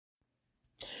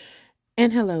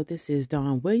And hello, this is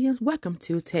Dawn Williams. Welcome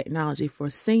to Technology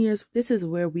for Seniors. This is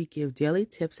where we give daily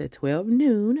tips at 12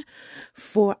 noon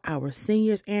for our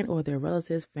seniors and or their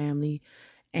relatives, family,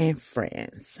 and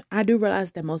friends. I do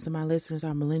realize that most of my listeners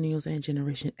are millennials and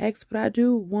Generation X, but I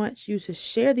do want you to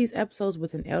share these episodes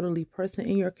with an elderly person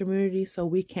in your community so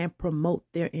we can promote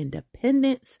their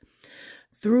independence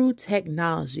through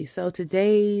technology. So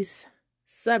today's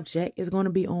subject is going to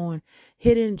be on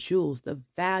hidden jewels, the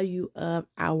value of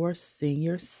our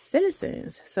senior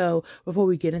citizens. So before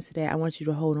we get into that, I want you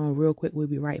to hold on real quick. We'll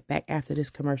be right back after this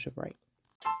commercial break.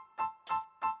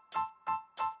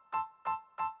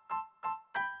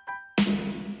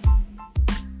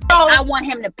 I want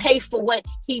him to pay for what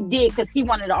he did because he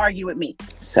wanted to argue with me.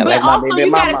 Sound But like my also, baby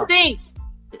you mama. gotta think.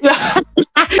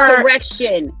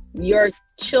 Correction, your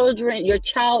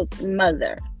child's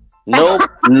mother.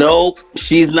 Nope.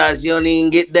 She's not. She don't even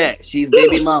get that. She's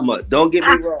baby mama. Don't get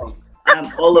me wrong. I'm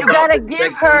all You about gotta give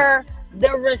respecting- her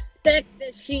the respect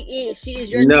that she is. She is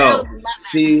your No. child's mother.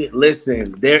 See,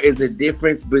 listen. There is a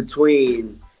difference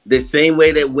between the same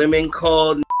way that women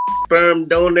call sperm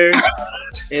donors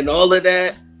and all of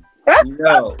that.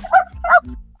 No.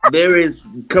 There is.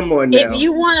 Come on now. If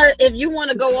you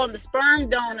wanna go on the sperm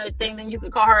donor thing, then you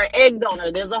could call her an egg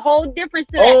donor. There's a whole difference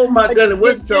to that. Oh my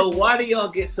goodness! It's So just- why do y'all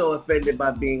get so offended by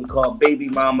being called baby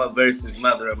mama versus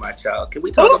mother of my child? Can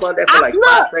we talk about that for like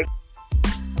 5 seconds?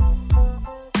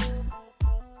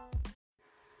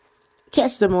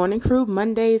 Catch the morning crew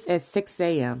Mondays at 6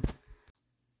 a.m.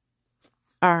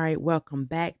 All right, welcome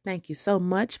back. Thank you so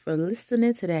much for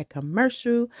listening to that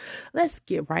commercial. Let's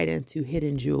get right into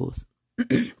hidden jewels.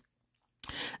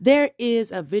 There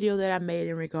is a video that I made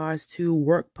in regards to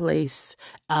workplace,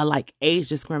 like age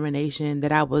discrimination,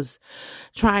 that I was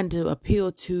trying to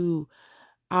appeal to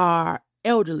our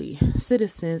elderly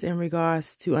citizens in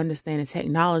regards to understanding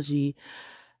technology.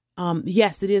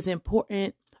 Yes, it is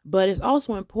important, but it's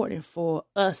also important for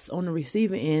us on the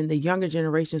receiving end, the younger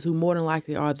generations who more than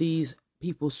likely are these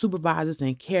people's supervisors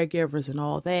and caregivers and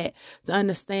all that, to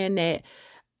understand that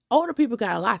older people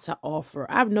got a lot to offer.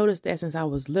 I've noticed that since I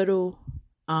was little.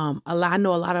 I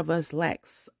know a lot of us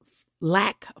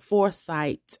lack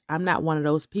foresight. I'm not one of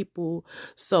those people.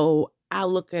 So I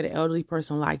look at an elderly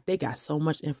person like they got so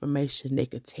much information they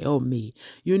could tell me,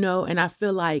 and I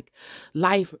feel like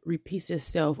life repeats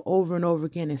itself over and over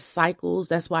again in cycles.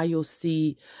 That's why you'll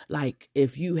see, like,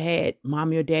 if you had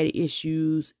mommy or daddy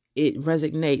issues, it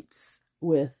resonates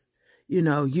with,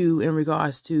 you in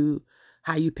regards to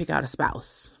how you pick out a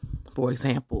spouse, for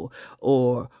example,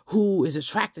 or who is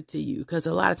attracted to you. Because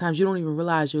a lot of times you don't even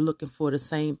realize you're looking for the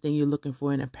same thing you're looking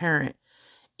for in a parent,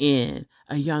 in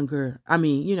a younger,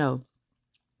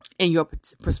 in your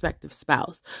prospective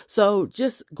spouse. So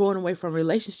just going away from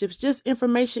relationships, just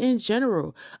information in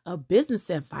general, business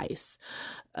advice,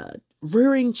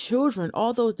 rearing children,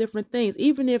 all those different things.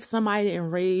 Even if somebody didn't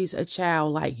raise a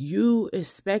child like you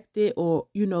expected, or,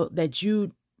 that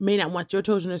you may not want your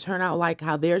children to turn out like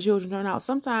how their children turn out.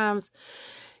 Sometimes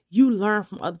you learn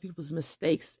from other people's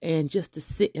mistakes and just to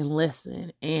sit and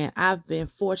listen. And I've been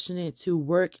fortunate to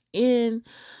work in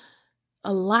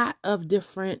a lot of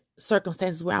different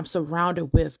circumstances where I'm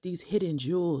surrounded with these hidden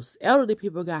jewels. Elderly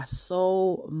people got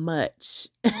so much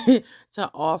to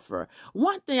offer.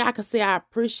 One thing I can say I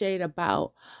appreciate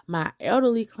about my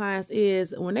elderly clients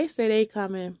is when they say they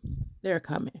coming, they're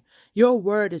coming. Your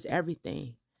word is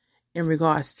everything in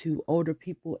regards to older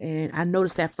people. And I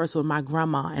noticed that first with my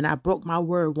grandma, and I broke my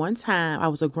word one time. I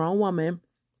was a grown woman,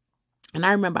 and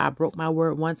I remember I broke my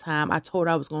word one time. I told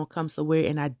her I was going to come somewhere,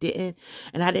 and I didn't.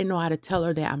 And I didn't know how to tell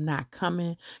her that I'm not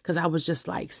coming because I was just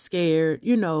like scared. I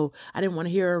didn't want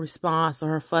to hear her response or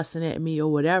her fussing at me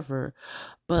or whatever.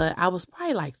 But I was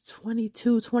probably like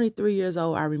 22, 23 years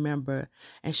old, I remember.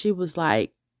 And she was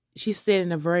like, she said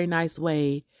in a very nice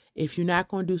way, if you're not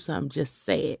going to do something, just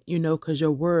say it, because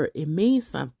your word, it means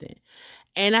something.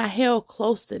 And I held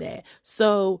close to that.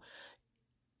 So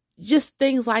just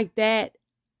things like that,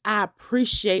 I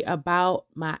appreciate about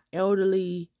my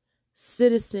elderly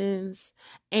citizens.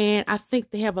 And I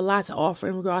think they have a lot to offer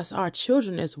in regards to our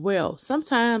children as well.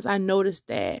 Sometimes I notice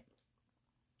that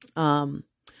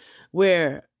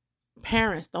where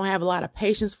parents don't have a lot of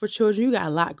patience for children, you got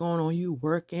a lot going on, you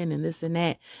working and this and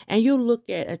that, and you look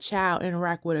at a child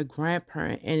interact with a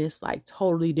grandparent and it's like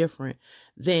totally different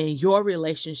than your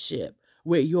relationship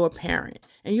with your parent,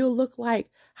 and you'll look like,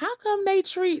 how come they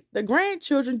treat the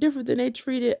grandchildren different than they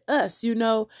treated us?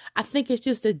 I think it's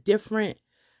just a different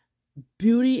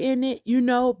beauty in it,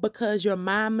 because your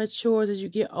mind matures as you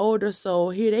get older.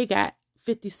 So here they got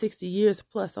 50, 60 years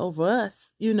plus over us,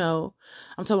 I'm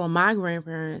talking about my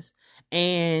grandparents.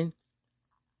 And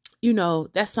you know,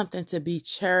 that's something to be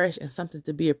cherished and something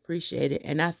to be appreciated.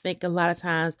 And I think a lot of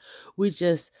times we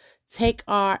just take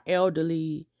our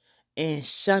elderly and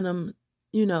shun them,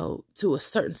 you know, to a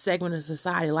certain segment of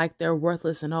society like they're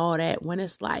worthless and all that, when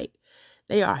it's like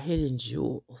they are hidden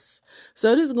jewels.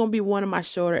 So this is going to be one of my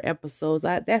shorter episodes.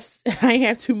 I ain't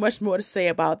have too much more to say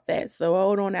about that. So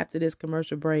hold on after this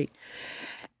commercial break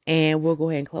and we'll go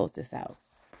ahead and close this out.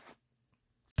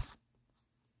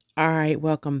 All right,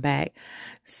 welcome back.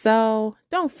 So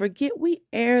don't forget, we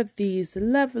air these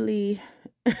lovely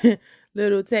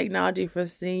little technology for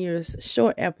seniors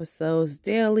short episodes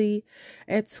daily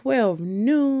at 12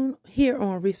 noon here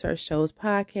on Research Shows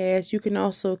Podcast. You can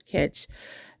also catch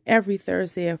every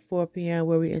Thursday at 4 p.m.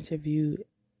 where we interview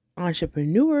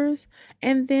entrepreneurs.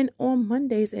 And then on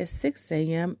Mondays at 6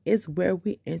 a.m. is where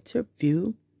we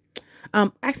interview.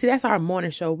 Actually, that's our morning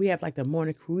show. We have like the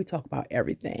morning crew. We talk about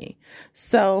everything.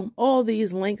 So all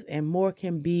these links and more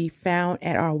can be found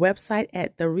at our website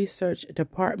at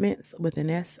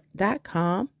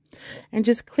theresearchdepartments.com, and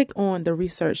just click on the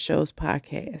Research Shows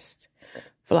Podcast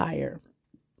flyer.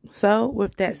 So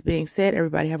with that being said,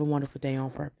 everybody have a wonderful day on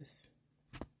purpose.